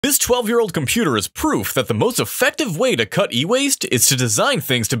This 12-year-old computer is proof that the most effective way to cut e-waste is to design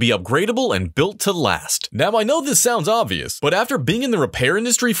things to be upgradable and built to last. Now, I know this sounds obvious, but after being in the repair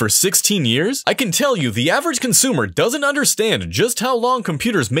industry for 16 years, I can tell you the average consumer doesn't understand just how long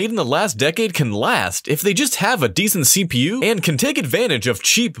computers made in the last decade can last if they just have a decent CPU and can take advantage of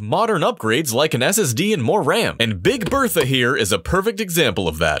cheap, modern upgrades like an SSD and more RAM. And Big Bertha here is a perfect example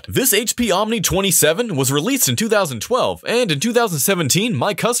of that. This HP Omni 27 was released in 2012, and in 2017,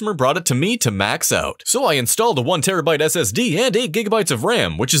 my customer brought it to me to max out. So I installed a 1TB SSD and 8GB of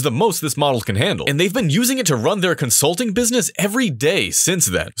RAM, which is the most this model can handle. And they've been using it to run their consulting business every day since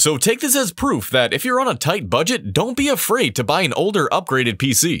then. So take this as proof that if you're on a tight budget, don't be afraid to buy an older upgraded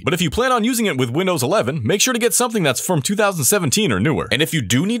PC. But if you plan on using it with Windows 11, make sure to get something that's from 2017 or newer. And if you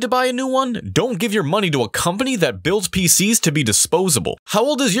do need to buy a new one, don't give your money to a company that builds PCs to be disposable. How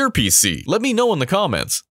old is your PC? Let me know in the comments.